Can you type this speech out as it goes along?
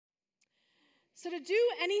So to do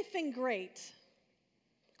anything great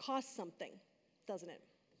costs something, doesn't it?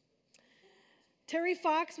 Terry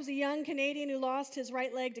Fox was a young Canadian who lost his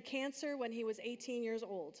right leg to cancer when he was 18 years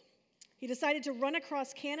old. He decided to run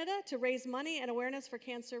across Canada to raise money and awareness for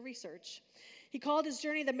cancer research. He called his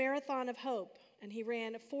journey the Marathon of Hope, and he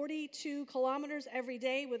ran 42 kilometers every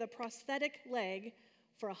day with a prosthetic leg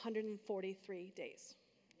for 143 days.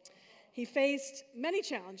 He faced many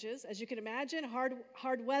challenges, as you can imagine,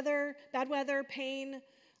 hard weather, bad weather, pain,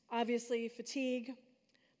 obviously fatigue,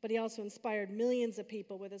 but he also inspired millions of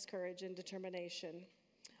people with his courage and determination.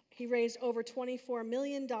 He raised over $24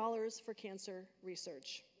 million for cancer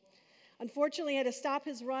research. Unfortunately, he had to stop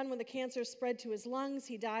his run when the cancer spread to his lungs.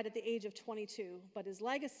 He died at the age of 22, but his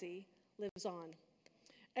legacy lives on.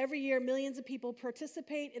 Every year, millions of people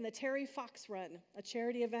participate in the Terry Fox Run, a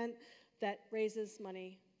charity event that raises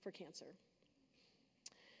money for cancer.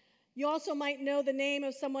 You also might know the name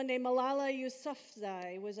of someone named Malala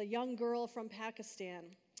Yousafzai, who was a young girl from Pakistan.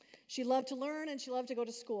 She loved to learn and she loved to go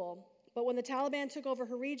to school. But when the Taliban took over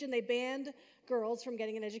her region, they banned girls from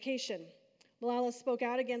getting an education. Malala spoke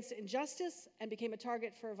out against injustice and became a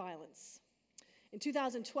target for violence. In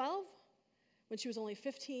 2012, when she was only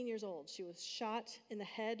 15 years old, she was shot in the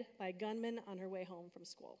head by a gunman on her way home from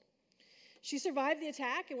school. She survived the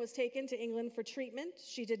attack and was taken to England for treatment.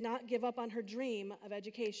 She did not give up on her dream of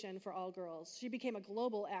education for all girls. She became a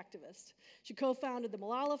global activist. She co-founded the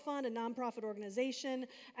Malala Fund, a nonprofit organization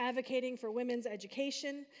advocating for women's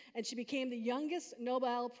education, and she became the youngest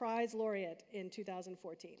Nobel Prize laureate in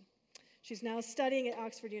 2014. She's now studying at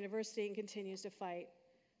Oxford University and continues to fight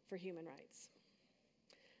for human rights.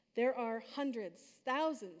 There are hundreds,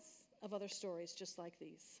 thousands of other stories just like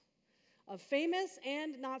these, of famous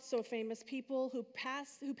and not so famous people who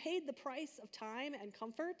paid the price of time and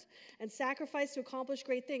comfort and sacrifice to accomplish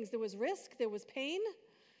great things. There was risk, there was pain,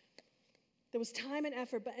 there was time and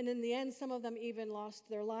effort, and in the end, some of them even lost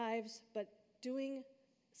their lives. But doing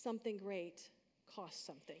something great costs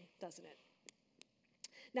something, doesn't it?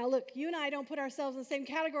 Now look, you and I don't put ourselves in the same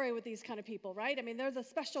category with these kind of people, right? I mean, they're the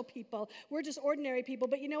special people. We're just ordinary people.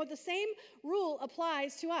 But you know what? The same rule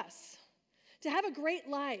applies to us. To have a great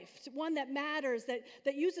life, one that matters,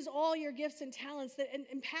 that uses all your gifts and talents, that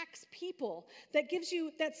impacts people, that gives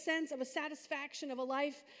you that sense of a satisfaction of a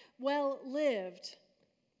life well lived,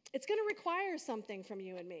 it's going to require something from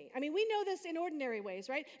you and me. I mean, we know this in ordinary ways,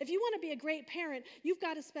 right? If you want to be a great parent, you've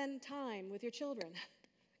got to spend time with your children,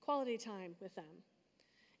 quality time with them.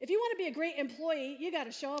 If you want to be a great employee, you got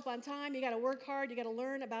to show up on time, you got to work hard, you got to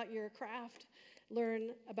learn about your craft,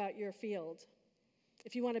 learn about your field.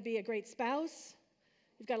 If you want to be a great spouse,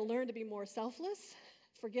 you've got to learn to be more selfless,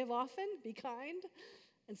 forgive often, be kind,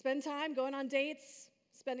 and spend time going on dates,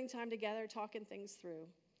 spending time together, talking things through.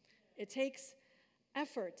 It takes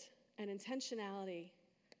effort and intentionality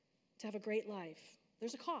to have a great life.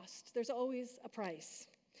 There's a cost. There's always a price.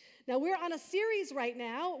 Now, we're on a series right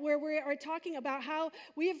now where we are talking about how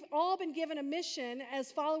we've all been given a mission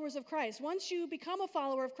as followers of Christ. Once you become a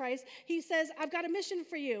follower of Christ, he says, I've got a mission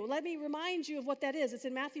for you. Let me remind you of what that is. It's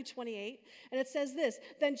in Matthew 28, and it says this: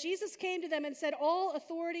 Then Jesus came to them and said, all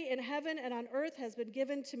authority in heaven and on earth has been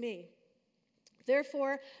given to me.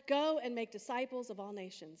 Therefore, go and make disciples of all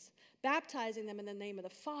nations, baptizing them in the name of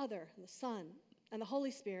the Father and the Son and the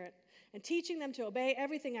Holy Spirit, and teaching them to obey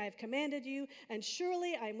everything I have commanded you, and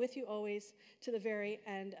surely I am with you always to the very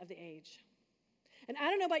end of the age. And I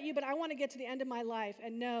don't know about you, but I want to get to the end of my life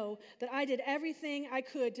and know that I did everything I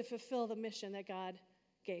could to fulfill the mission that God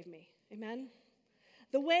gave me. Amen?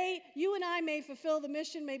 The way you and I may fulfill the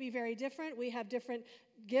mission may be very different. We have different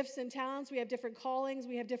gifts and talents. We have different callings.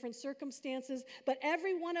 We have different circumstances. But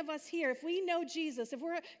every one of us here, if we know Jesus, if we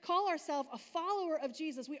call ourselves a follower of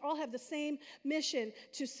Jesus, we all have the same mission: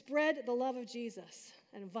 to spread the love of Jesus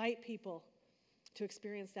and invite people to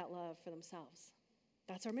experience that love for themselves.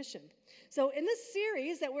 That's our mission. So in this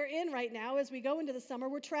series that we're in right now, as we go into the summer,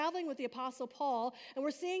 we're traveling with the Apostle Paul, and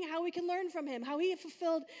we're seeing how we can learn from him, how he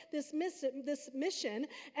fulfilled this mission.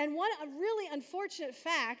 And one really unfortunate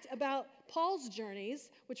fact about Paul's journeys,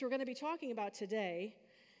 which we're going to be talking about today,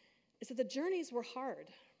 is that the journeys were hard.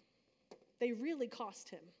 They really cost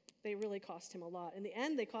him. They really cost him a lot. In the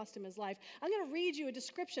end, they cost him his life. I'm going to read you a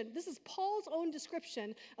description. This is Paul's own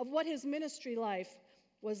description of what his ministry life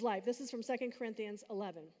was like. This is from 2 Corinthians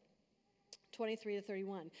 11, 23 to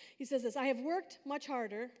 31. He says this: I have worked much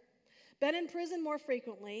harder, been in prison more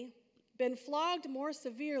frequently, been flogged more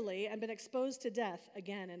severely, and been exposed to death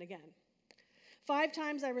again and again. 5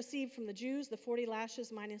 times I received from the Jews the 40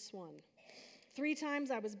 lashes minus 1. 3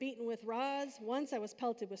 times I was beaten with rods. Once I was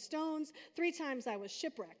pelted with stones. 3 times I was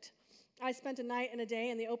shipwrecked. I spent a night and a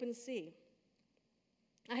day in the open sea.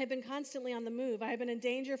 I have been constantly on the move. I have been in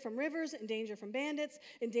danger from rivers, in danger from bandits,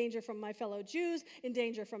 in danger from my fellow Jews, in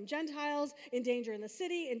danger from Gentiles, in danger in the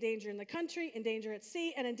city, in danger in the country, in danger at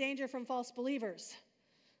sea, and in danger from false believers.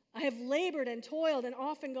 I have labored and toiled and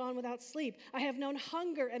often gone without sleep. I have known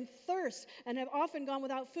hunger and thirst and have often gone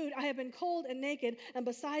without food. I have been cold and naked, and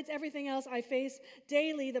besides everything else, I face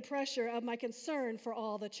daily the pressure of my concern for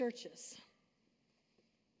all the churches.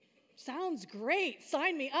 Sounds great.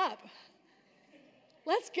 Sign me up.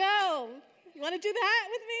 Let's go. You want to do that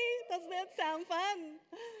with me? Doesn't that sound fun?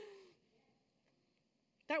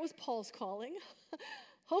 That was Paul's calling.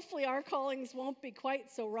 Hopefully our callings won't be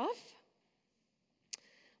quite so rough.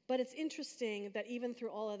 But it's interesting that even through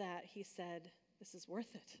all of that, he said, this is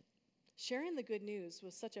worth it. Sharing the good news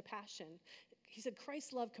was such a passion. He said,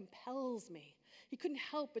 Christ's love compels me. He couldn't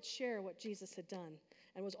help but share what Jesus had done,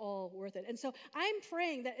 and was all worth it. And so I'm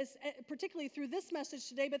praying that, particularly through this message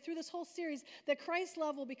today, but through this whole series, that Christ's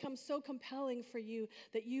love will become so compelling for you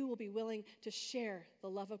that you will be willing to share the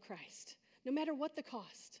love of Christ, no matter what the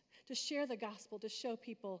cost, to share the gospel, to show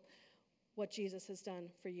people what Jesus has done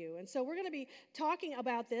for you. And so we're going to be talking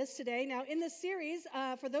about this today. Now, in this series,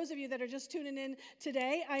 for those of you that are just tuning in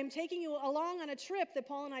today, I'm taking you along on a trip that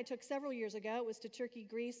Paul and I took several years ago. It was to Turkey,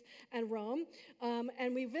 Greece, and Rome.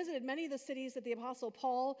 And we visited many of the cities that the Apostle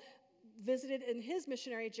Paul visited in his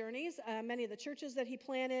missionary journeys, many of the churches that he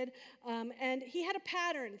planted, and he had a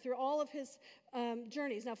pattern through all of his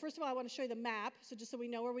journeys. Now, first of all, I want to show you the map, so just so we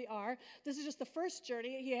know where we are. This is just the first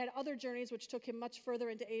journey. He had other journeys which took him much further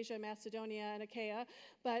into Asia, Macedonia, and Achaia,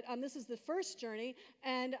 but this is the first journey,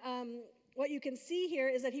 and what you can see here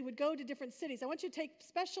is that he would go to different cities. I want you to take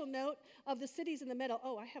special note of the cities in the middle.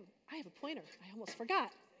 Oh, I have a pointer. I almost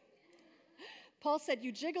forgot. Paul said,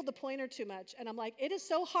 you jiggled the pointer too much. And I'm like, it is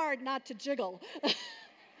so hard not to jiggle.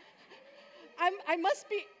 I must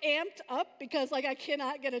be amped up because, I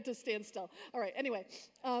cannot get it to stand still. All right, anyway.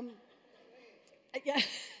 Yeah,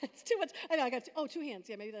 it's too much. I know, I got two hands.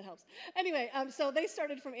 Yeah, maybe that helps. Anyway, so they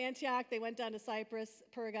started from Antioch. They went down to Cyprus,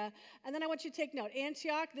 Perga. And then I want you to take note.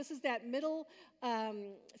 Antioch, this is that middle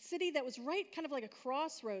city that was right kind of like a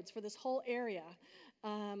crossroads for this whole area.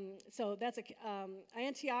 So that's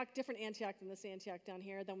Antioch, different Antioch than this Antioch down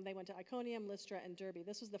here. Then they went to Iconium, Lystra, and Derbe.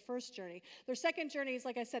 This was the first journey. Their second journeys,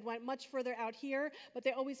 like I said, went much further out here, but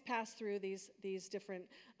they always passed through these different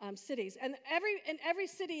cities. And in every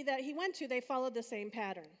city that he went to, they followed the same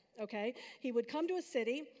pattern, okay? He would come to a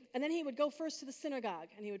city, and then he would go first to the synagogue,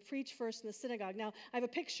 and he would preach first in the synagogue. Now, I have a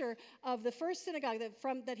picture of the first synagogue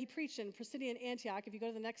that he preached in, Pisidian Antioch. If you go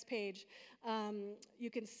to the next page, you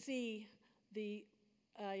can see the...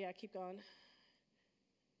 keep going.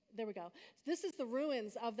 There we go. This is the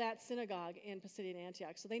ruins of that synagogue in Pisidian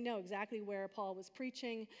Antioch. So they know exactly where Paul was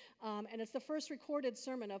preaching. And it's the first recorded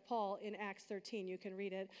sermon of Paul in Acts 13. You can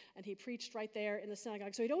read it. And he preached right there in the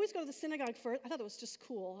synagogue. So he'd always go to the synagogue first. I thought that was just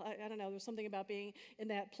cool. I don't know. There was something about being in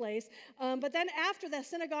that place. But then after the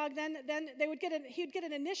synagogue, then he'd get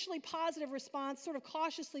an initially positive response, sort of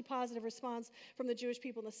cautiously positive response from the Jewish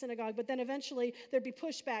people in the synagogue. But then eventually there'd be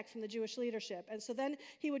pushback from the Jewish leadership. And so then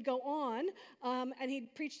he would go on and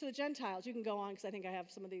he'd preach to the Gentiles. You can go on because I think I have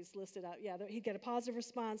some of these listed out. Yeah, he'd get a positive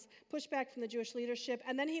response, pushback from the Jewish leadership,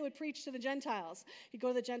 and then he would preach to the Gentiles. He'd go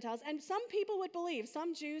to the Gentiles, and some people would believe,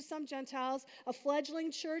 some Jews, some Gentiles. A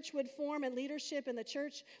fledgling church would form, and leadership in the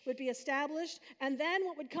church would be established, and then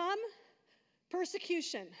what would come?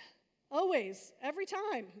 Persecution. Always, every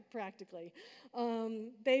time, practically.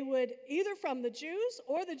 They would, either from the Jews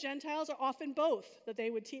or the Gentiles, or often both, that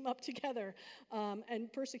they would team up together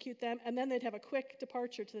and persecute them, and then they'd have a quick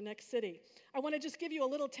departure to the next city. I want to just give you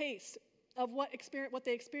a little taste of what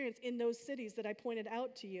they experienced in those cities that I pointed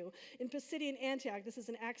out to you. In Pisidian Antioch, this is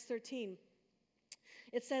in Acts 13,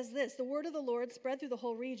 it says this, the word of the Lord spread through the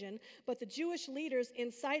whole region, but the Jewish leaders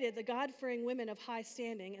incited the God-fearing women of high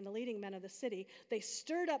standing and the leading men of the city. They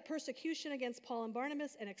stirred up persecution against Paul and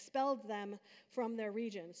Barnabas and expelled them from their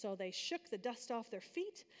region. So they shook the dust off their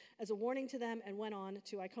feet as a warning to them and went on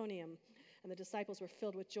to Iconium. And the disciples were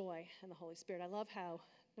filled with joy and the Holy Spirit. I love how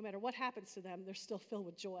no matter what happens to them, they're still filled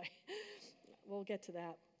with joy. We'll get to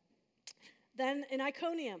that. Then in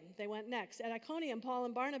Iconium, they went next. At Iconium, Paul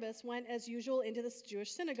and Barnabas went as usual into the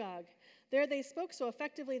Jewish synagogue. There they spoke so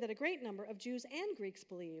effectively that a great number of Jews and Greeks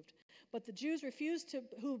believed. But the Jews who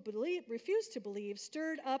refused to believe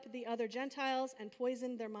stirred up the other Gentiles and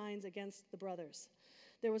poisoned their minds against the brothers.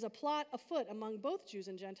 There was a plot afoot among both Jews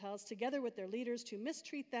and Gentiles, together with their leaders, to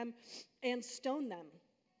mistreat them and stone them.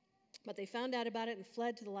 But they found out about it and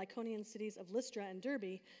fled to the Lycaonian cities of Lystra and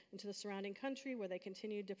Derbe and to the surrounding country, where they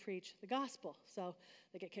continued to preach the gospel. So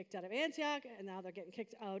they get kicked out of Antioch, and now they're getting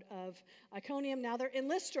kicked out of Iconium. Now they're in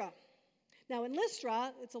Lystra. Now in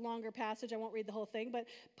Lystra, it's a longer passage, I won't read the whole thing, but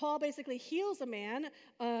Paul basically heals a man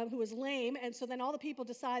who was lame, and so then all the people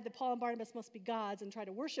decide that Paul and Barnabas must be gods and try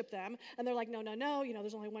to worship them, and they're like, no,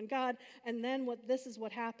 there's only one God. And then this is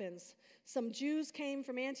what happens. Some Jews came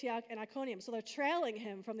from Antioch and Iconium, so they're trailing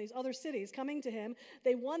him from these other cities, coming to him.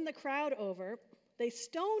 They won the crowd over. They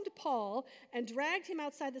stoned Paul and dragged him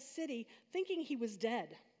outside the city, thinking he was dead.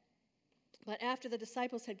 But after the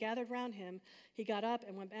disciples had gathered round him, he got up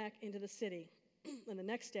and went back into the city. And the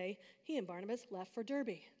next day, he and Barnabas left for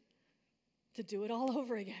Derbe to do it all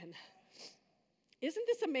over again. Isn't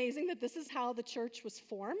this amazing that this is how the church was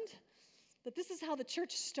formed? That this is how the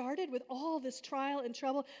church started, with all this trial and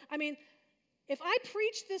trouble? I mean, if I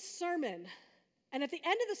preach this sermon, and at the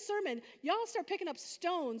end of the sermon, y'all start picking up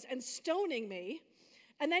stones and stoning me,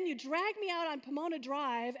 and then you drag me out on Pomona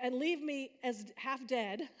Drive and leave me as half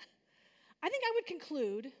dead, I think I would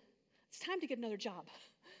conclude it's time to get another job.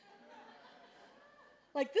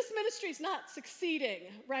 Like, this ministry's not succeeding,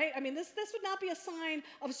 right? I mean, this would not be a sign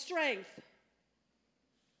of strength.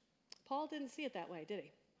 Paul didn't see it that way, did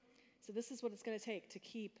he? So this is what it's going to take to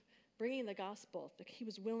keep bringing the gospel. He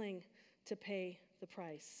was willing to pay the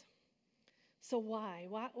price. So why?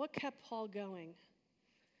 What kept Paul going?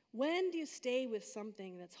 When do you stay with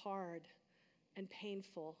something that's hard and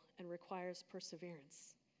painful and requires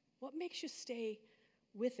perseverance? What makes you stay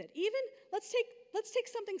with it? Even, let's take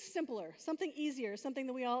something simpler, something easier, something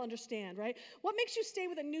that we all understand, right? What makes you stay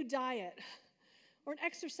with a new diet or an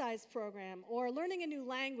exercise program or learning a new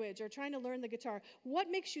language or trying to learn the guitar?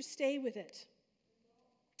 What makes you stay with it?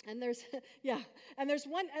 And there's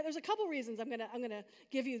a couple reasons I'm gonna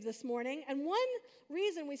give you this morning. And one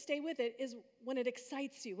reason we stay with it is when it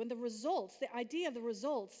excites you, when the idea of the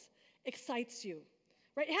results excites you.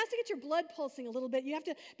 Right? It has to get your blood pulsing a little bit. You have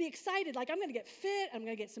to be excited, like, I'm going to get fit, I'm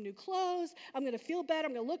going to get some new clothes, I'm going to feel better,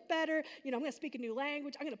 I'm going to look better, I'm going to speak a new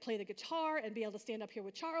language, I'm going to play the guitar and be able to stand up here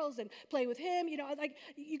with Charles and play with him. Like,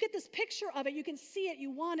 you get this picture of it, you can see it,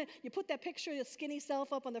 you want it, you put that picture of your skinny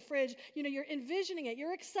self up on the fridge, you're envisioning it,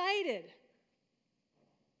 you're excited.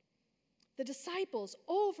 The disciples,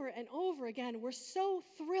 over and over again, were so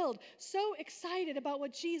thrilled, so excited about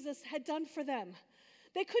what Jesus had done for them.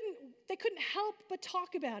 They couldn't help but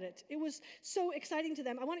talk about it. It was so exciting to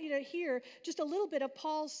them. I want you to hear just a little bit of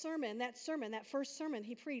Paul's sermon, that first sermon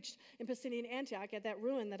he preached in Pisidian Antioch at that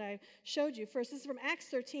ruin that I showed you first. This is from Acts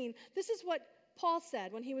 13. This is what Paul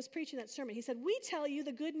said when he was preaching that sermon. He said, "We tell you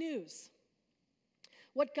the good news.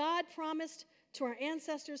 What God promised to our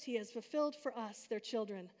ancestors, he has fulfilled for us, their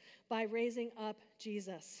children, by raising up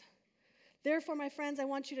Jesus. Therefore, my friends, I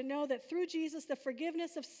want you to know that through Jesus, the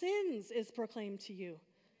forgiveness of sins is proclaimed to you.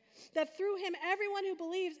 That through him, everyone who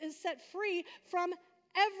believes is set free from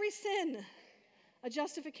every sin, a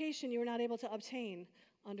justification you were not able to obtain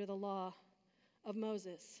under the law of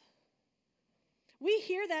Moses." We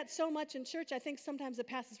hear that so much in church, I think sometimes it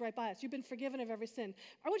passes right by us. You've been forgiven of every sin.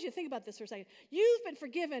 I want you to think about this for a second. You've been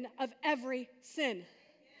forgiven of every sin.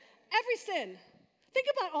 Every sin. Think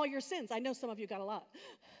about all your sins. I know some of you got a lot.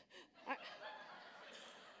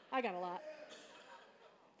 I got a lot.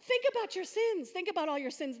 Think about your sins. Think about all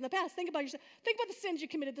your sins in the past. Think about the sins you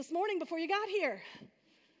committed this morning before you got here.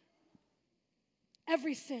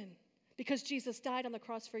 Every sin, because Jesus died on the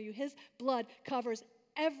cross for you. His blood covers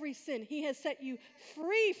every sin. He has set you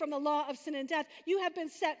free from the law of sin and death. You have been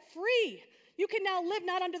set free. You can now live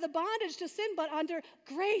not under the bondage to sin, but under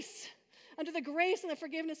grace. Under the grace and the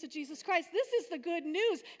forgiveness of Jesus Christ. This is the good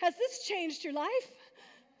news. Has this changed your life?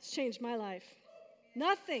 It's changed my life.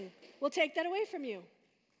 Nothing will take that away from you.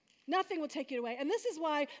 Nothing will take it away. And this is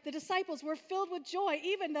why the disciples were filled with joy,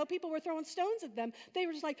 even though people were throwing stones at them. They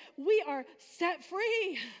were just like, we are set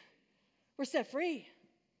free. We're set free.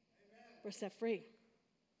 We're set free.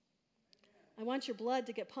 I want your blood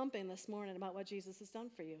to get pumping this morning about what Jesus has done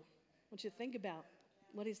for you. I want you to think about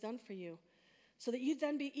what he's done for you, so that you'd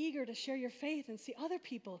then be eager to share your faith and see other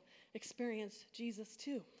people experience Jesus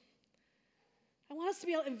too. I want us to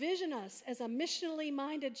be able to envision us as a missionally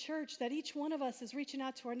minded church, that each one of us is reaching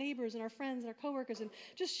out to our neighbors and our friends and our coworkers and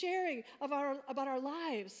just sharing about our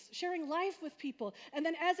lives, sharing life with people. And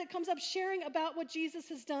then as it comes up, sharing about what Jesus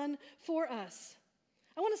has done for us.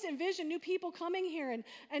 I want us to envision new people coming here and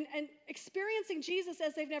experiencing Jesus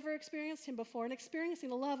as they've never experienced him before, and experiencing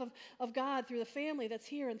the love of God through the family that's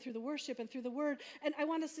here and through the worship and through the word. And I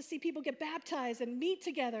want us to see people get baptized and meet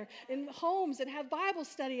together in homes and have Bible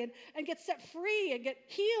study and get set free and get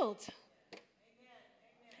healed.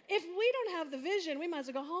 Amen. If we don't have the vision, we might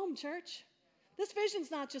as well go home, church. This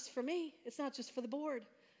vision's not just for me. It's not just for the board.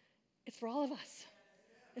 It's for all of us.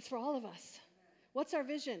 It's for all of us. What's our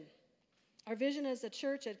vision? Our vision as a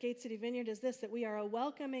church at Gate City Vineyard is this, that we are a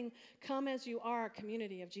welcoming, come as you are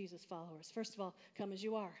community of Jesus followers. First of all, come as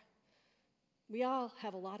you are. We all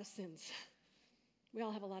have a lot of sins. We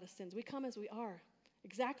all have a lot of sins. We come as we are,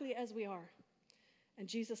 exactly as we are. And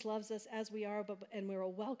Jesus loves us as we are, and we're a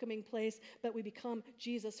welcoming place, but we become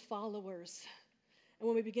Jesus followers. And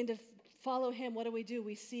when we begin to follow him, what do?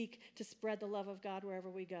 We seek to spread the love of God wherever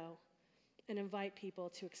we go and invite people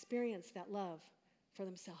to experience that love for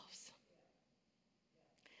themselves.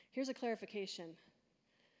 Here's a clarification.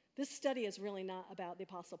 This study is really not about the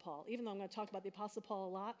Apostle Paul. Even though I'm going to talk about the Apostle Paul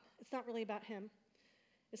a lot, it's not really about him.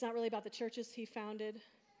 It's not really about the churches he founded,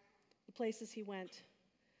 the places he went.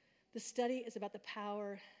 The study is about the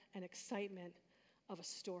power and excitement of a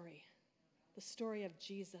story, the story of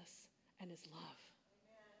Jesus and his love.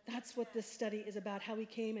 That's what this study is about, how he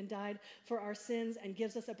came and died for our sins and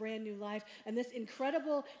gives us a brand new life. And this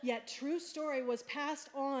incredible yet true story was passed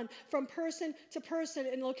on from person to person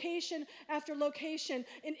in location after location,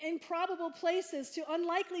 in improbable places to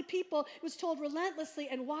unlikely people. It was told relentlessly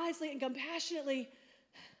and wisely and compassionately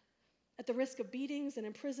at the risk of beatings and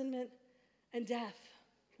imprisonment and death.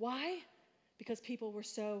 Why? Because people were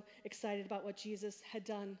so excited about what Jesus had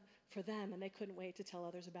done for them, and they couldn't wait to tell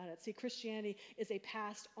others about it. See, Christianity is a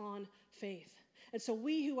passed-on faith. And so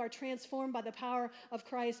we who are transformed by the power of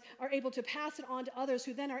Christ are able to pass it on to others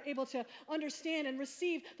who then are able to understand and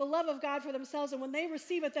receive the love of God for themselves. And when they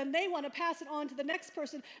receive it, then they want to pass it on to the next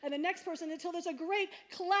person and the next person until there's a great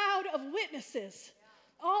cloud of witnesses,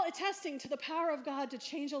 all attesting to the power of God to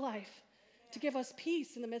change a life, to give us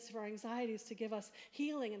peace in the midst of our anxieties, to give us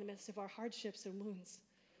healing in the midst of our hardships and wounds.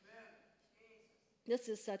 This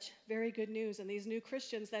is such very good news. And these new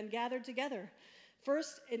Christians then gathered together,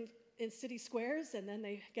 first in city squares, and then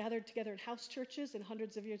they gathered together in house churches, and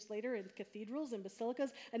hundreds of years later in cathedrals and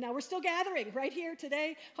basilicas. And now we're still gathering right here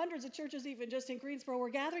today. Hundreds of churches, even just in Greensboro, we're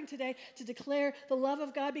gathering today to declare the love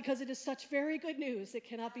of God because it is such very good news. It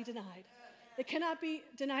cannot be denied. It cannot be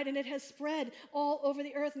denied, and it has spread all over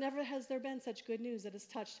the earth. Never has there been such good news that has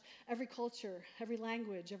touched every culture, every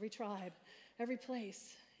language, every tribe, every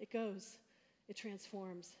place it goes. It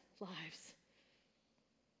transforms lives.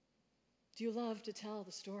 Do you love to tell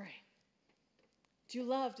the story? Do you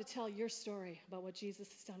love to tell your story about what Jesus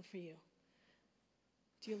has done for you?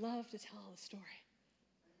 Do you love to tell the story?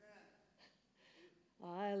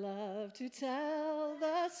 Amen. I love to tell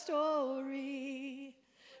the story.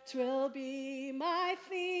 'Twill be my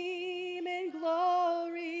theme in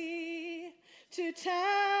glory to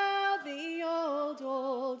tell the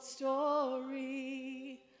old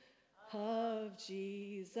story of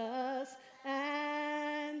Jesus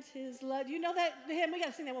and his love. You know that hymn? We got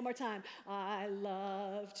to sing that one more time. I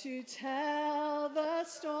love to tell the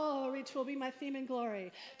story. 'Twill be my theme in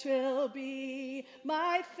glory. 'Twill be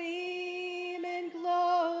my theme in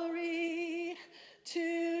glory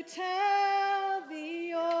to tell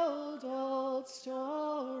the old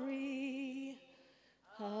story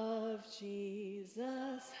of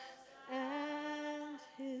Jesus and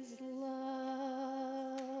his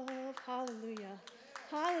love. Hallelujah.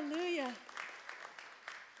 Hallelujah.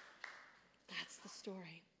 That's the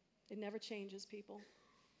story. It never changes, people.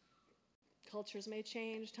 Cultures may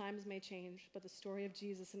change, times may change, but the story of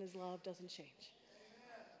Jesus and his love doesn't change.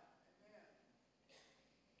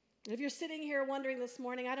 If you're sitting here wondering this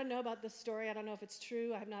morning, I don't know about this story. I don't know if it's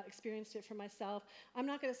true. I have not experienced it for myself. I'm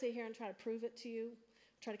not going to sit here and try to prove it to you,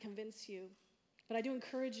 try to convince you. But I do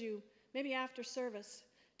encourage you, maybe after service,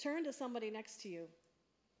 turn to somebody next to you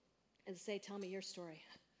and say, tell me your story.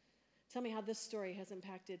 Tell me how this story has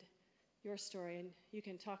impacted your story. And you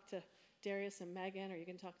can talk to Darius and Megan, or you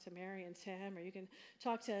can talk to Mary and Tim, or you can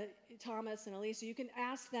talk to Thomas and Elisa. You can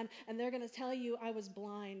ask them, and they're going to tell you, I was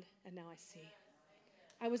blind, and now I see.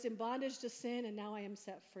 I was in bondage to sin, and now I am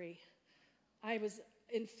set free. I was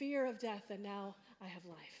in fear of death, and now I have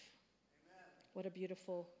life. Amen. What a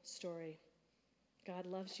beautiful story. God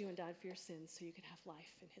loves you and died for your sins so you can have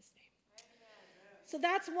life in his name. Amen. So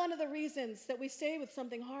that's one of the reasons that we stay with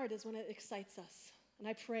something hard, is when it excites us. And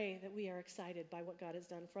I pray that we are excited by what God has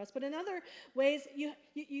done for us. But in other ways,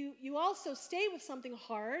 you also stay with something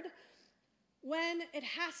hard when it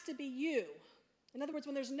has to be you. In other words,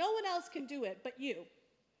 when there's no one else can do it but you.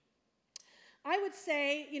 I would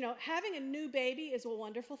say, having a new baby is a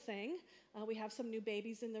wonderful thing. We have some new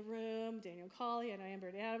babies in the room. Daniel and Collie and Amber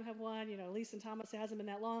and Adam have one. Lisa and Thomas, it hasn't been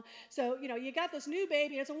that long. So, you got this new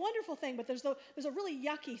baby. It's a wonderful thing, but there's a really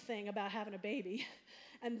yucky thing about having a baby,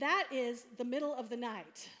 and that is the middle of the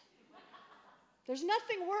night. There's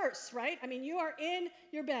nothing worse, right? I mean, you are in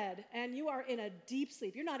your bed, and you are in a deep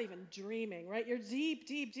sleep. You're not even dreaming, right? You're deep,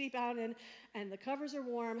 deep, deep out in, and the covers are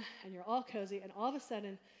warm, and you're all cozy, and all of a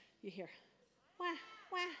sudden, you hear, wah,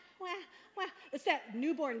 wah, wah, wah. It's that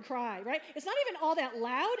newborn cry, right? It's not even all that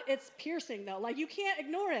loud. It's piercing, though. Like, you can't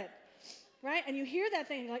ignore it, right? And you hear that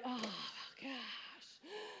thing, and you're like, oh,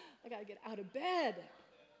 gosh, I got to get out of bed.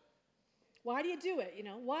 Why do you do it,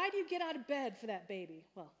 Why do you get out of bed for that baby?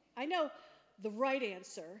 Well, I know the right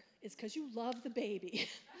answer is because you love the baby.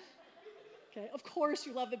 Okay, of course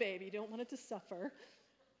you love the baby. You don't want it to suffer.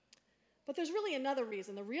 But there's really another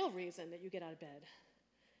reason, the real reason that you get out of bed.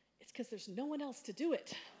 It's because there's no one else to do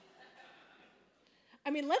it. I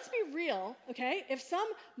mean, let's be real, okay? If some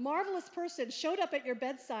marvelous person showed up at your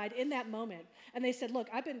bedside in that moment and they said, look,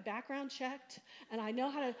 I've been background checked and I've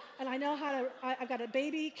got a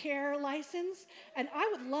baby care license and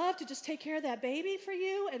I would love to just take care of that baby for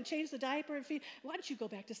you and change the diaper and feed. Why don't you go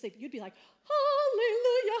back to sleep? You'd be like,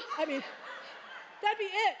 hallelujah. I mean, that'd be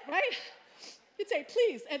it, right? You'd say,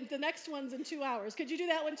 please, and the next one's in 2 hours. Could you do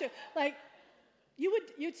that one too? Like,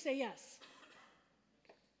 you'd say yes.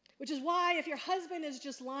 Which is why if your husband is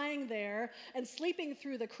just lying there and sleeping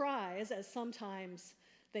through the cries, as sometimes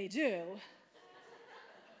they do,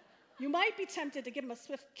 you might be tempted to give him a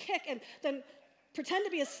swift kick and then pretend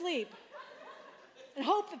to be asleep and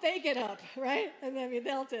hope that they get up, right? And then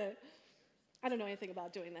they'll do it. I don't know anything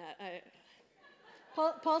about doing that.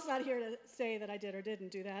 Paul's not here to say that I did or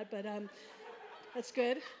didn't do that, but that's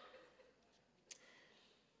good.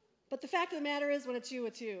 But the fact of the matter is, when it's you,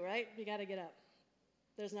 right? You got to get up.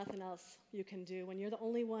 There's nothing else you can do. When you're the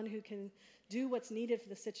only one who can do what's needed for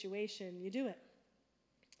the situation, you do it.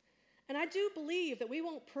 And I do believe that we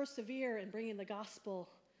won't persevere in bringing the gospel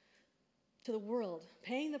to the world,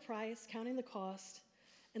 paying the price, counting the cost,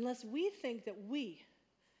 unless we think that we,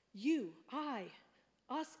 you, I,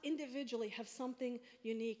 us individually have something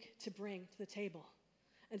unique to bring to the table.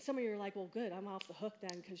 And some of you are like, well, good, I'm off the hook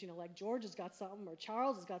then, because, like George has got something or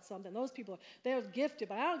Charles has got something. Those people, they're gifted,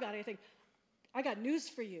 but I don't got anything. I got news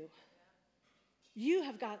for you. You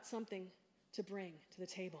have got something to bring to the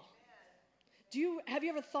table. Have you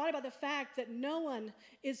ever thought about the fact that no one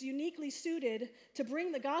is uniquely suited to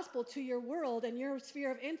bring the gospel to your world and your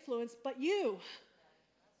sphere of influence but you?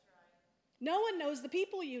 No one knows the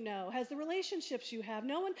people you know, has the relationships you have.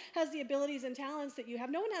 No one has the abilities and talents that you have.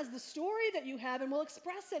 No one has the story that you have and will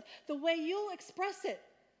express it the way you'll express it.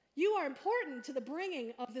 You are important to the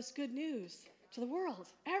bringing of this good news to the world.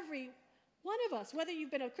 Every one of us, whether you've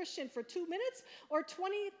been a Christian for 2 minutes or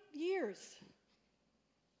 20 years.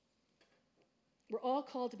 We're all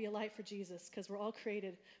called to be a light for Jesus because we're all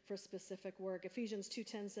created for a specific work. Ephesians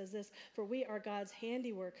 2:10 says this, for we are God's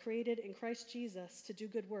handiwork, created in Christ Jesus to do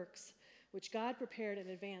good works, which God prepared in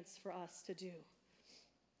advance for us to do.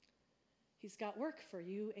 He's got work for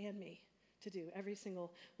you and me to do, every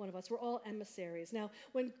single one of us. We're all emissaries. Now,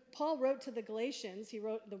 when Paul wrote to the Galatians, he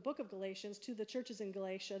wrote the book of Galatians to the churches in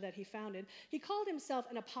Galatia that he founded, he called himself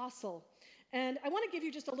an apostle. And I want to give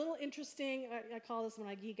you just a little interesting, I call this when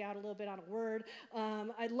I geek out a little bit on a word.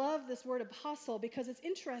 I love this word apostle because it's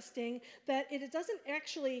interesting that it doesn't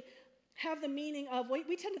actually have the meaning of,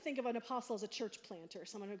 we tend to think of an apostle as a church planter,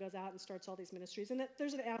 someone who goes out and starts all these ministries, and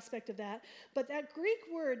there's an aspect of that. But that Greek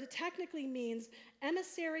word technically means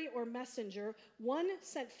emissary or messenger, one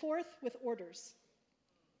sent forth with orders.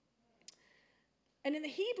 And in the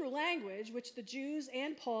Hebrew language, which the Jews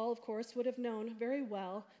and Paul, of course, would have known very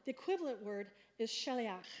well, the equivalent word is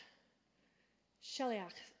shaliach.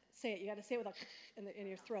 Shaliach. Say it. You got to say it with in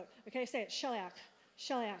your throat. Okay, say it. Shaliach.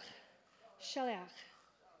 Shaliach. Shaliach.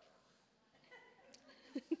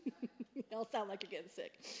 You all sound like you're getting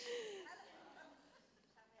sick.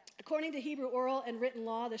 According to Hebrew oral and written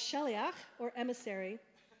law, the shaliach, or emissary,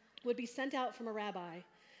 would be sent out from a rabbi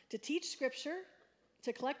to teach scripture,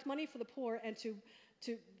 to collect money for the poor, and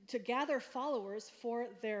to gather followers for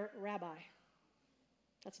their rabbi.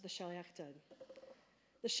 That's what the shaliach did.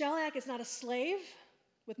 The shaliach is not a slave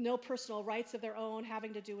with no personal rights of their own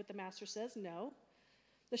having to do what the master says. No.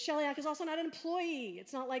 The shaliach is also not an employee.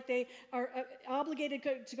 It's not like they are obligated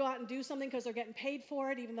to go out and do something because they're getting paid for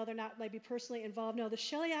it, even though they're not maybe personally involved. No, the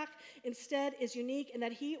shaliach instead is unique in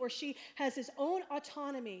that he or she has his own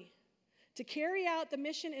autonomy to carry out the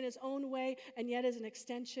mission in his own way, and yet is an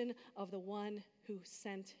extension of the one who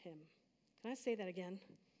sent him. Can I say that again?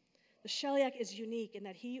 The Sheliach is unique in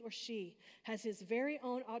that he or she has his very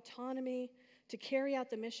own autonomy to carry out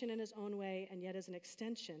the mission in his own way, and yet is an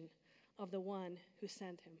extension of the one who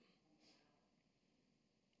sent him.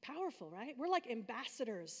 Powerful, right? We're like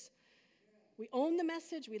ambassadors. We own the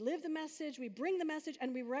message, we live the message, we bring the message,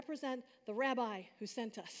 and we represent the rabbi who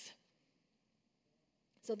sent us.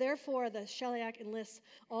 So therefore, the Sheliach enlists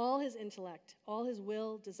all his intellect, all his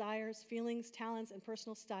will, desires, feelings, talents, and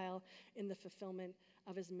personal style in the fulfillment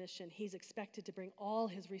of his mission. He's expected to bring all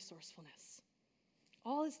his resourcefulness,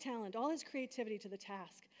 all his talent, all his creativity to the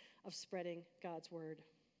task of spreading God's word.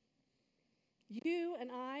 You and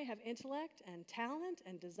I have intellect and talent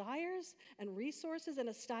and desires and resources and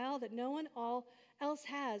a style that no one else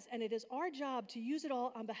has, and it is our job to use it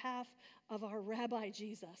all on behalf of our Rabbi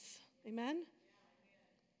Jesus. Amen?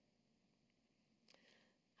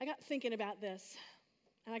 I got thinking about this,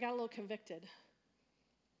 and I got a little convicted,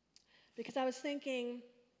 because I was thinking,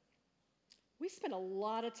 we spend a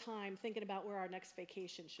lot of time thinking about where our next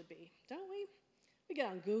vacation should be, don't we? We get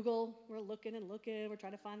on Google, we're looking and looking, we're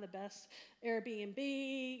trying to find the best Airbnb,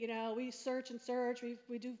 we search and search,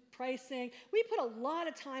 we do pricing. We put a lot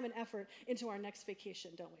of time and effort into our next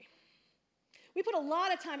vacation, don't we? We put a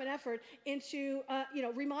lot of time and effort into,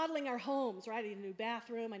 remodeling our homes, right? I need a new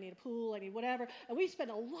bathroom, I need a pool, I need whatever. And we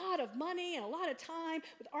spend a lot of money and a lot of time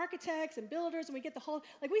with architects and builders, and we get the whole,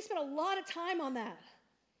 we spend a lot of time on that.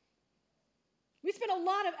 We spend a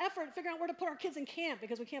lot of effort figuring out where to put our kids in camp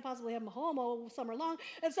because we can't possibly have them home all summer long.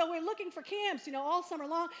 And so we're looking for camps, all summer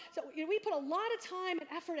long. So we put a lot of time and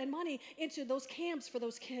effort and money into those camps for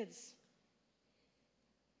those kids.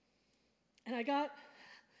 And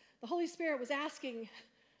the Holy Spirit was asking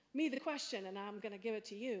me the question, and I'm going to give it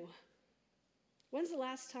to you. When's the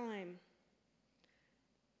last time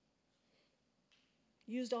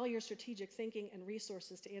you used all your strategic thinking and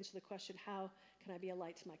resources to answer the question, how can I be a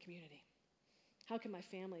light to my community? How can my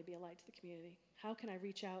family be a light to the community? How can I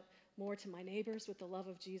reach out more to my neighbors with the love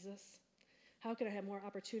of Jesus? How can I have more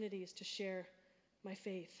opportunities to share my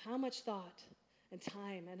faith? How much thought and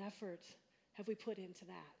time and effort have we put into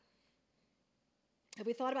that? Have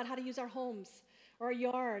we thought about how to use our homes or our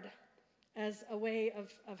yard as a way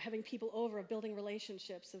of having people over, of building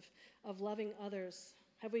relationships, of loving others?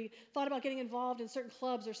 Have we thought about getting involved in certain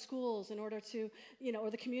clubs or schools in order to,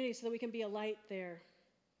 or the community so that we can be a light there?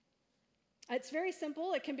 It's very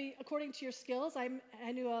simple. It can be according to your skills. I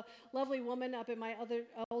knew a lovely woman up in my other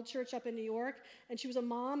old church up in New York, and she was a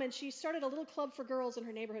mom, and she started a little club for girls in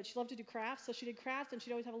her neighborhood. She loved to do crafts, so she did crafts, and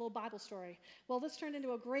she'd always have a little Bible story. Well, this turned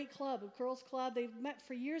into a great club, a girls' club. They've met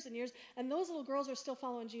for years and years, and those little girls are still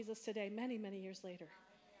following Jesus today, many, many years later.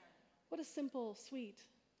 What a simple, sweet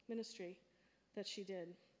ministry that she did.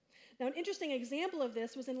 Now, an interesting example of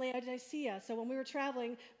this was in Laodicea. So when we were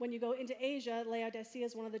traveling, when you go into Asia, Laodicea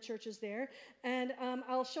is one of the churches there. And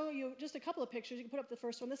I'll show you just a couple of pictures. You can put up the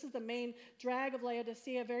first one. This is the main drag of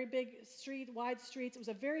Laodicea, very big street, wide streets. It was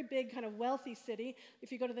a very big, kind of wealthy city.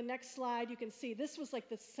 If you go to the next slide, you can see this was like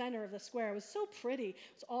the center of the square. It was so pretty.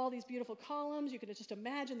 It was all these beautiful columns. You could just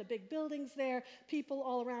imagine the big buildings there, people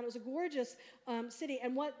all around. It was a gorgeous city.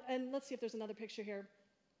 And let's see if there's another picture here.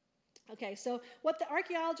 Okay, so what the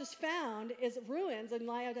archaeologists found is ruins in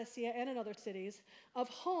Laodicea and in other cities of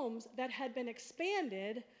homes that had been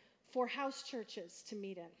expanded for house churches to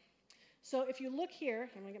meet in. So if you look here,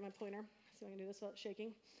 I'm going to get my pointer, see if I can do this without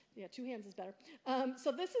shaking. Yeah, 2 hands is better.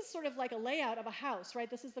 So this is sort of like a layout of a house, right?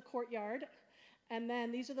 This is the courtyard, and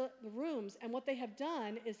then these are the rooms. And what they have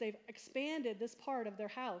done is they've expanded this part of their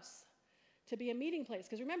house to be a meeting place.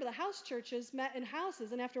 Because remember, the house churches met in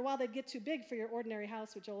houses, and after a while they'd get too big for your ordinary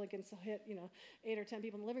house, which only can hit 8 or 10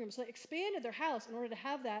 people in the living room. So they expanded their house in order to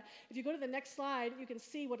have that. If you go to the next slide, you can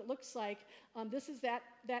see what it looks like. This is that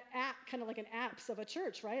app, kind of like an apse of a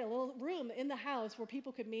church, right? A little room in the house where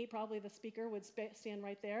people could meet. Probably the speaker would stand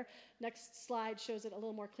right there. Next slide shows it a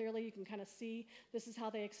little more clearly. You can kind of see this is how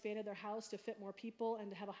they expanded their house to fit more people and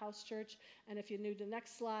to have a house church. And if you knew the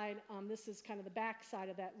next slide, this is kind of the back side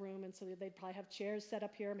of that room, and so they'd probably have chairs set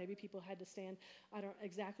up here. Maybe people had to stand. I don't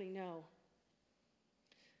exactly know.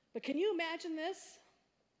 But can you imagine this?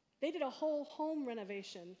 They did a whole home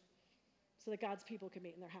renovation so that God's people could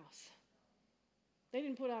meet in their house. They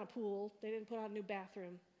didn't put on a pool. They didn't put on a new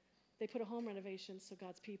bathroom. They put a home renovation so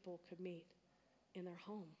God's people could meet in their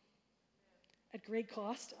home. At great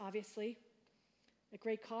cost, obviously. At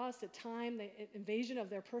great cost, at time, the invasion of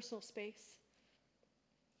their personal space.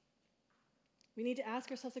 We need to ask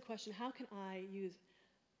ourselves the question, how can I use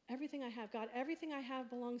everything I have? God, everything I have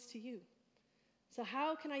belongs to you. So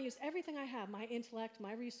how can I use everything I have, my intellect,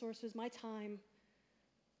 my resources, my time,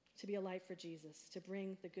 to be a light for Jesus, to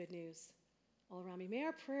bring the good news all around me. May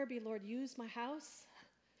our prayer be, Lord, use my house,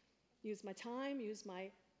 use my time, use my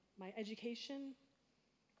education,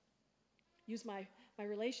 use my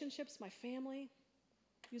relationships, my family,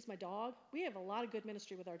 use my dog. We have a lot of good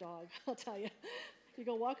ministry with our dog, I'll tell you. You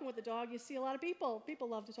go walking with the dog, you see a lot of people. People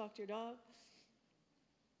love to talk to your dog.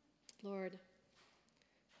 Lord,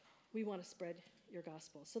 we want to spread your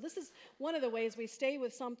gospel. So this is one of the ways we stay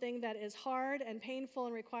with something that is hard and painful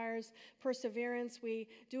and requires perseverance. We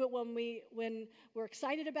do it when we're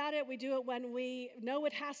excited about it. We do it when we know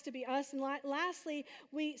it has to be us. And lastly,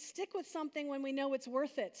 we stick with something when we know it's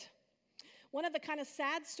worth it. One of the kind of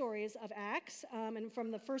sad stories of Acts, and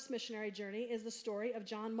from the first missionary journey, is the story of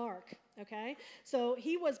John Mark, okay? So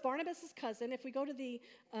he was Barnabas' cousin. If we go to the,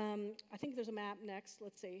 I think there's a map next.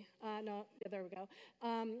 Let's see. No, yeah, there we go.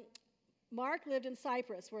 Mark lived in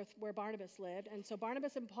Cyprus, where Barnabas lived. And so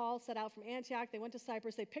Barnabas and Paul set out from Antioch. They went to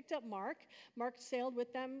Cyprus. They picked up Mark. Mark sailed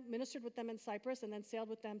with them, ministered with them in Cyprus, and then sailed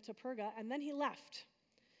with them to Perga. And then he left.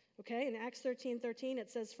 Okay, in Acts 13:13,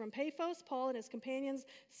 it says, from Paphos, Paul and his companions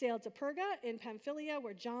sailed to Perga in Pamphylia,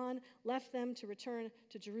 where John left them to return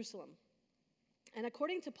to Jerusalem. And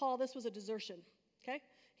according to Paul, this was a desertion. Okay,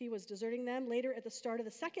 he was deserting them. Later, at the start of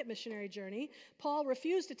the second missionary journey, Paul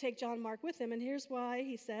refused to take John Mark with him. And here's why.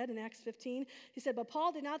 He said in Acts 15, he said, but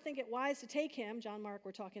Paul did not think it wise to take him, John Mark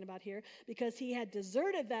we're talking about here, because he had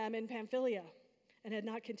deserted them in Pamphylia and had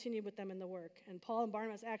not continued with them in the work. And Paul and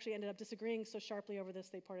Barnabas actually ended up disagreeing so sharply over this,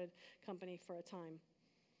 they parted company for a time.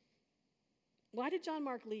 Why did John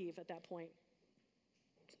Mark leave at that point?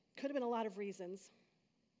 Could have been a lot of reasons.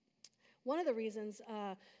 One of the reasons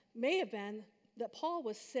may have been that Paul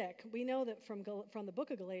was sick. We know that from the book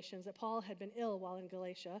of Galatians that Paul had been ill while in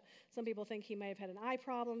Galatia. Some people think he may have had an eye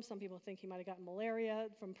problem. Some people think he might have gotten malaria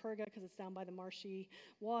from Perga because it's down by the marshy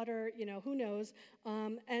water. Who knows?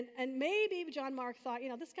 And maybe John Mark thought,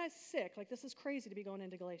 this guy's sick. Like, this is crazy to be going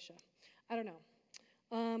into Galatia. I don't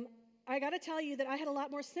know. I got to tell you that I had a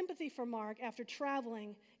lot more sympathy for Mark after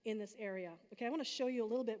traveling in this area. Okay, I want to show you a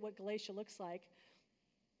little bit what Galatia looks like.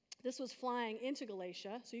 This was flying into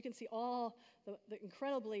Galatia, so you can see all the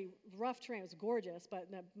incredibly rough terrain. It was gorgeous,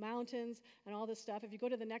 but the mountains and all this stuff. If you go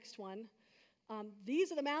to the next one,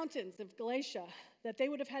 these are the mountains of Galatia that they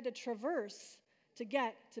would have had to traverse to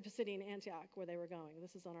get to Pisidian Antioch, where they were going.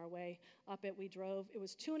 This is on our way up it. We drove. It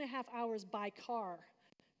was 2.5 hours by car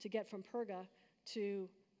to get from Perga to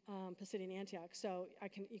Pisidian Antioch. So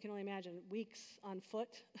you can only imagine weeks on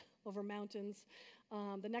foot over mountains.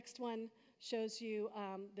 The next one shows you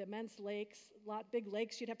the immense lakes, big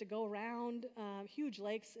lakes you'd have to go around, huge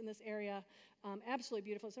lakes in this area, absolutely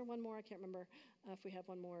beautiful. Is there one more? I can't remember if we have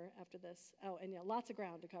one more after this. Oh, and yeah, lots of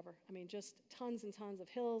ground to cover. I mean, just tons and tons of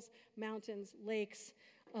hills, mountains, lakes.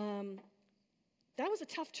 That was a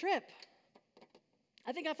tough trip.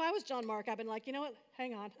 I think if I was John Mark, I'd been like, you know what,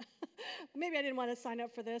 hang on. Maybe I didn't want to sign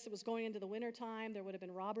up for this. It was going into the winter time. There would have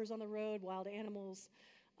been robbers on the road, wild animals.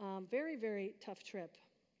 Very, very tough trip.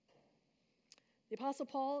 The Apostle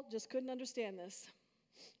Paul just couldn't understand this.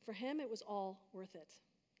 For him, it was all worth it.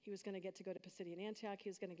 He was going to get to go to Pisidian Antioch. He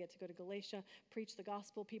was going to get to go to Galatia, preach the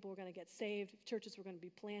gospel. People were going to get saved. Churches were going to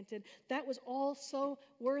be planted. That was all so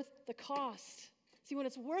worth the cost. See, when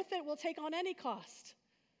it's worth it, we'll take on any cost.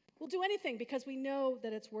 We'll do anything because we know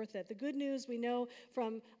that it's worth it. The good news we know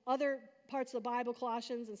from other parts of the Bible,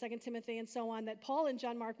 Colossians and 2 Timothy and so on, that Paul and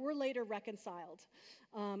John Mark were later reconciled.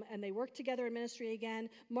 And they worked together in ministry again.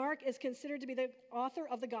 Mark is considered to be the author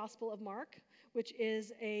of the Gospel of Mark, which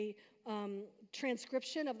is a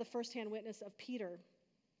transcription of the firsthand witness of Peter.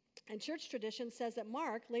 And church tradition says that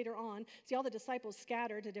Mark, later on, see, all the disciples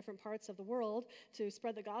scattered to different parts of the world to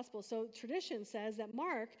spread the gospel. So tradition says that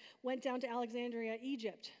Mark went down to Alexandria,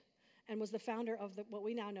 Egypt, and was the founder of what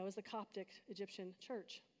we now know as the Coptic Egyptian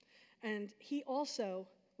church. And he also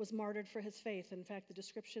was martyred for his faith. In fact, the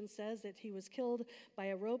description says that he was killed by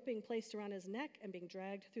a rope being placed around his neck and being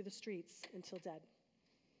dragged through the streets until dead.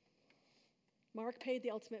 Mark paid the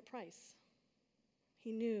ultimate price.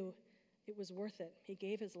 He knew it was worth it. He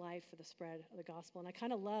gave his life for the spread of the gospel. And I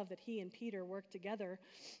kind of love that he and Peter worked together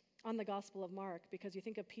on the Gospel of Mark, because you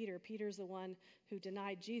think of Peter. Peter's the one who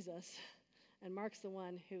denied Jesus, and Mark's the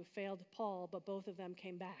one who failed Paul, but both of them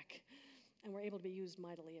came back and were able to be used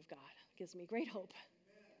mightily of God. It gives me great hope.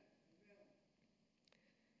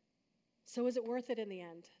 So is it worth it in the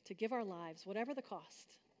end to give our lives, whatever the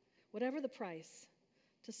cost, whatever the price,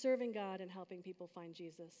 to serving God and helping people find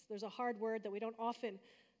Jesus? There's a hard word that we don't often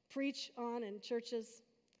preach on in churches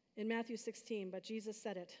in Matthew 16, but Jesus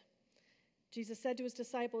said it. Jesus said to his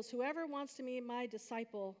disciples, "Whoever wants to be my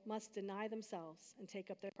disciple must deny themselves and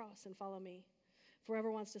take up their cross and follow me. For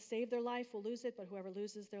whoever wants to save their life will lose it, but whoever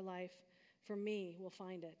loses their life for me will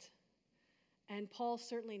find it. And Paul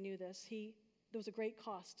certainly knew this. There was a great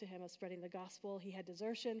cost to him of spreading the gospel. He had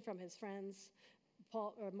desertion from his friends.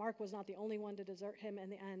 Mark was not the only one to desert him in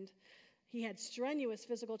the end. He had strenuous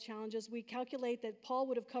physical challenges. We calculate that Paul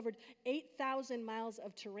would have covered 8,000 miles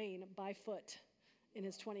of terrain by foot in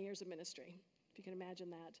his 20 years of ministry, if you can imagine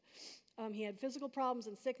that. He had physical problems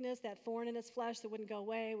and sickness. That thorn in his flesh that wouldn't go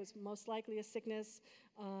away was most likely a sickness.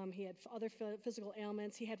 He had other physical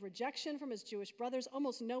ailments. He had rejection from his Jewish brothers.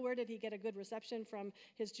 Almost nowhere did he get a good reception from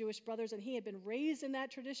his Jewish brothers, and he had been raised in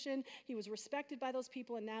that tradition. He was respected by those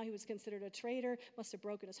people, and now he was considered a traitor. Must have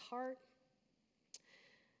broken his heart.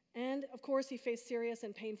 And, of course, he faced serious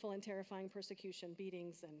and painful and terrifying persecution,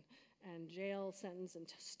 beatings and jail sentence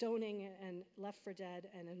and stoning, and left for dead.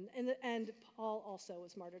 And in the end, Paul also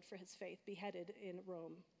was martyred for his faith, beheaded in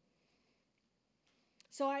Rome.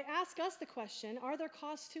 So I ask us the question, are there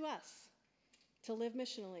costs to us to live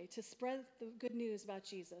missionally, to spread the good news about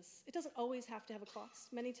Jesus? It doesn't always have to have a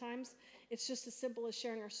cost. Many times it's just as simple as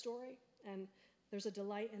sharing our story, and there's a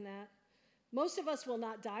delight in that. Most of us will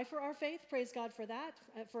not die for our faith. Praise God for that.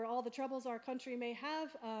 For all the troubles our country may have,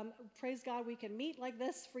 praise God we can meet like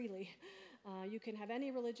this freely. You can have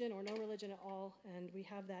any religion or no religion at all, and we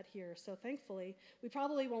have that here. So thankfully, we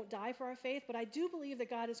probably won't die for our faith, but I do believe that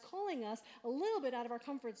God is calling us a little bit out of our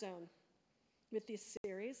comfort zone with this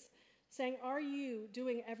series, saying, are you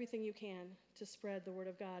doing everything you can to spread the word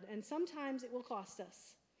of God? And sometimes it will cost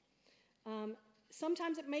us.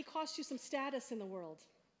 Sometimes it may cost you some status in the world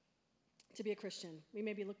to be a Christian. We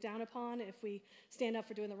may be looked down upon if we stand up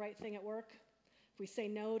for doing the right thing at work. If we say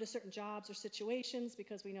no to certain jobs or situations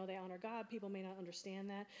because we know they honor God, people may not understand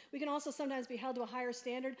that. We can also sometimes be held to a higher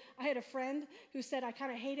standard. I had a friend who said, I kind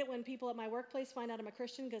of hate it when people at my workplace find out I'm a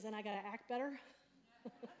Christian because then I got to act better.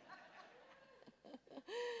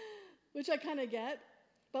 Which I kind of get.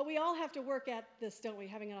 But we all have to work at this, don't we?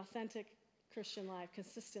 Having an authentic Christian life,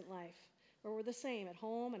 consistent life, where we're the same at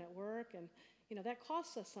home and at work, and that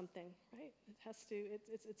costs us something, right?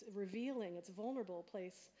 It's revealing, it's a vulnerable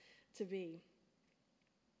place to be.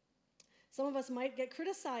 Some of us might get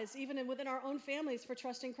criticized even within our own families for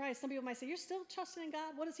trusting Christ. Some people might say, you're still trusting in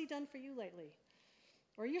God? What has he done for you lately?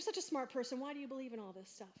 Or you're such a smart person, why do you believe in all this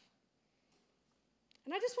stuff?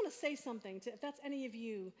 And I just want to say something, if that's any of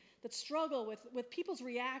you that struggle with people's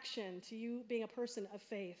reaction to you being a person of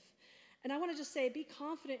faith. And I want to just say, be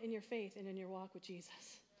confident in your faith and in your walk with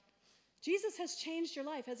Jesus. Jesus has changed your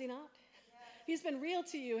life, has he not? He's been real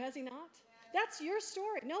to you, has he not? That's your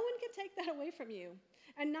story. No one can take that away from you.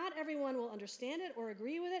 And not everyone will understand it or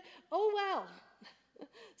agree with it. Oh, well.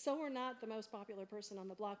 So we're not the most popular person on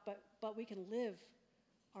the block, but we can live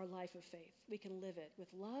our life of faith. We can live it with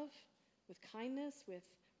love, with kindness, with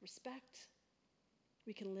respect.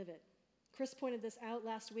 We can live it. Chris pointed this out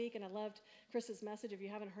last week, and I loved Chris's message. If you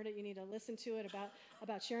haven't heard it, you need to listen to it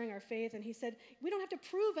about sharing our faith. And he said, we don't have to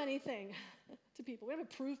prove anything to people. We don't have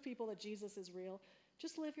to prove people that Jesus is real.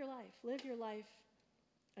 Just live your life. Live your life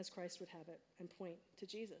as Christ would have it, and point to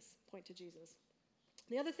Jesus. Point to Jesus.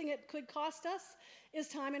 The other thing it could cost us is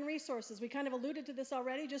time and resources. We kind of alluded to this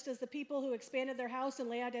already, just as the people who expanded their house in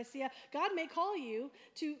Laodicea. God may call you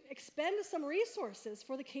to expend some resources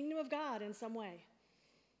for the kingdom of God in some way.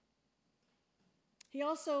 He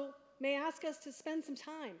also may ask us to spend some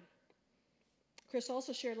time. Chris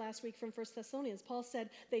also shared last week from 1 Thessalonians. Paul said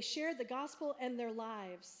they shared the gospel and their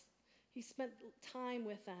lives. He spent time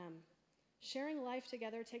with them. Sharing life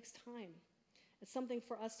together takes time. It's something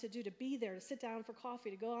for us to do, to be there, to sit down for coffee,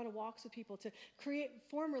 to go on walks with people, to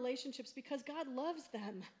form relationships because God loves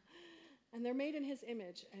them. And they're made in his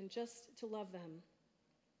image, and just to love them.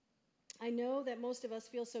 I know that most of us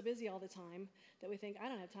feel so busy all the time that we think, I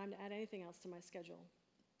don't have time to add anything else to my schedule.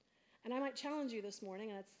 And I might challenge you this morning,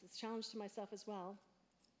 and it's a challenge to myself as well.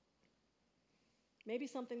 Maybe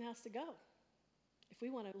something has to go if we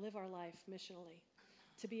want to live our life missionally,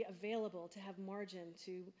 to be available, to have margin,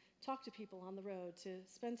 to talk to people on the road, to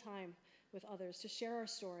spend time with others, to share our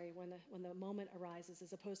story when the moment arises,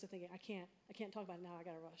 as opposed to thinking, I can't talk about it now, I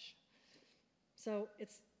got to rush. So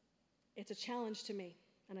it's a challenge to me.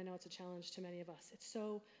 And I know it's a challenge to many of us. It's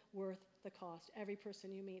so worth the cost. Every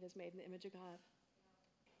person you meet is made in the image of God.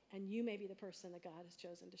 And you may be the person that God has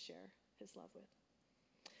chosen to share his love with.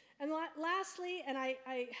 And lastly, and I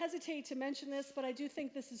hesitate to mention this, but I do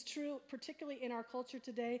think this is true, particularly in our culture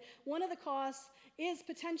today, one of the costs is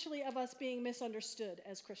potentially of us being misunderstood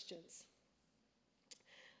as Christians.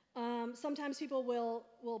 Sometimes people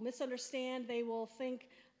will misunderstand. They will think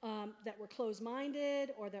that we're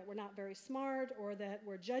closed-minded, or that we're not very smart, or that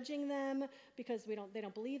we're judging them because they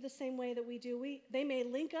don't believe the same way that we do. They may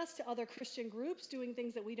link us to other Christian groups doing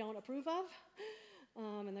things that we don't approve of.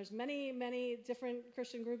 And there's many, many different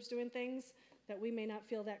Christian groups doing things that we may not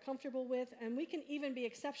feel that comfortable with. And we can even be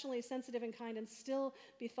exceptionally sensitive and kind and still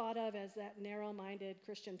be thought of as that narrow-minded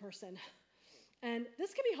Christian person. And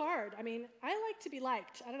this can be hard. I mean, I like to be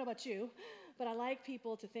liked. I don't know about you, but I like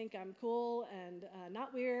people to think I'm cool and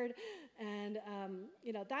not weird. And,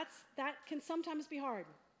 that can sometimes be hard.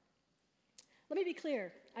 Let me be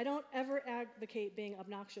clear. I don't ever advocate being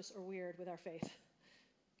obnoxious or weird with our faith.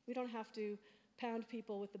 We don't have to pound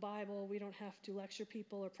people with the Bible. We don't have to lecture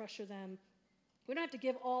people or pressure them. We don't have to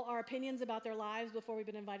give all our opinions about their lives before we've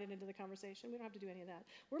been invited into the conversation. We don't have to do any of that.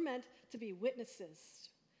 We're meant to be witnesses.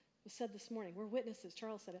 It was said this morning, we're witnesses.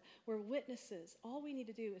 Charles said it. We're witnesses. All we need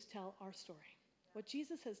to do is tell our story, what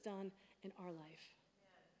Jesus has done in our life.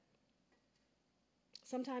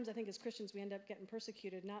 Sometimes I think as Christians we end up getting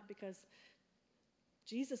persecuted, not because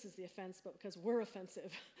Jesus is the offense, but because we're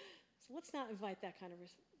offensive. So let's not invite that kind of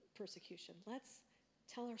persecution. Let's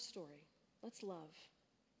tell our story. Let's love.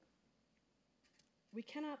 We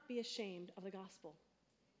cannot be ashamed of the gospel.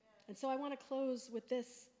 And so I want to close with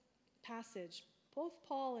this passage. Both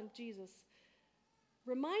Paul and Jesus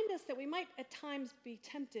remind us that we might at times be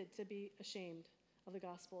tempted to be ashamed of the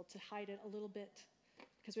gospel, to hide it a little bit,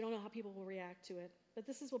 because we don't know how people will react to it. But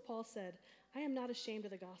this is what Paul said, I am not ashamed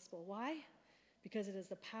of the gospel. Why? Because it is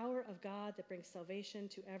the power of God that brings salvation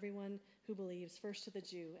to everyone who believes, first to the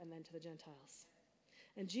Jew and then to the Gentiles.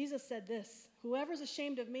 And Jesus said this, whoever's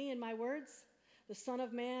ashamed of me and my words, the Son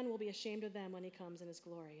of Man will be ashamed of them when he comes in his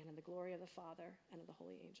glory and in the glory of the Father and of the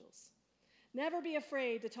holy angels. Never be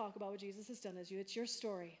afraid to talk about what Jesus has done as you. It's your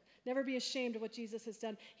story. Never be ashamed of what Jesus has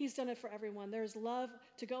done. He's done it for everyone. There's love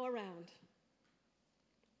to go around.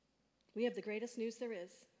 We have the greatest news there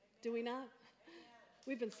is, do we not?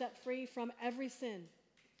 We've been set free from every sin.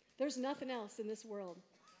 There's nothing else in this world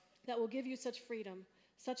that will give you such freedom,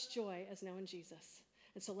 such joy as knowing Jesus.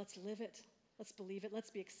 And so let's live it. Let's believe it.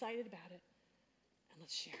 Let's be excited about it. And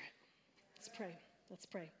let's share it. Let's pray. Let's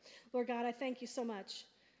pray. Lord God, I thank you so much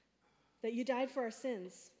that you died for our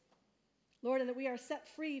sins, Lord, and that we are set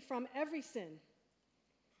free from every sin.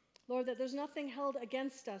 Lord, that there's nothing held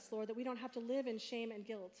against us, Lord, that we don't have to live in shame and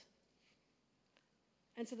guilt.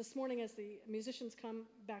 And so this morning, as the musicians come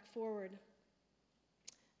back forward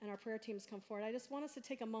and our prayer teams come forward, I just want us to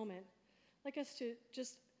take a moment, like us to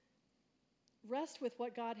just rest with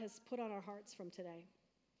what God has put on our hearts from today.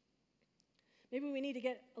 Maybe we need to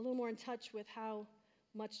get a little more in touch with how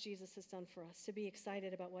much Jesus has done for us, to be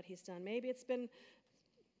excited about what he's done. Maybe it's been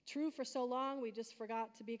true for so long, we just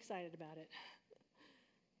forgot to be excited about it.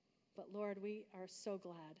 But Lord, we are so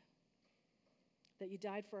glad that you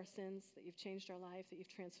died for our sins, that you've changed our life, that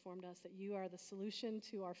you've transformed us, that you are the solution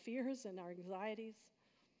to our fears and our anxieties.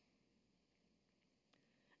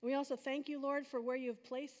 We also thank you, Lord, for where you have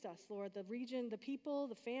placed us, Lord, the region, the people,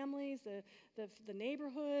 the families, the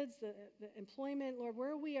neighborhoods, the employment, Lord,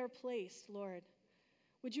 where we are placed, Lord.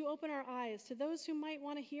 Would you open our eyes to those who might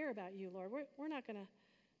want to hear about you, Lord? We're not going to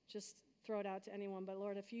just throw it out to anyone, but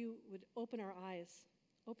Lord, if you would open our eyes,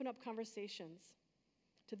 open up conversations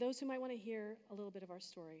to those who might want to hear a little bit of our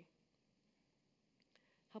story.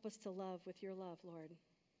 Help us to love with your love, Lord,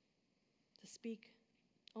 to speak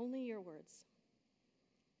only your words.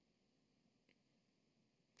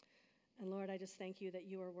 And Lord, I just thank you that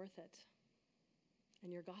you are worth it,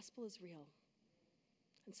 and your gospel is real.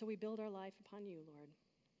 And so we build our life upon you, Lord.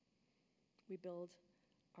 We build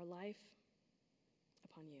our life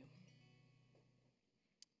upon you.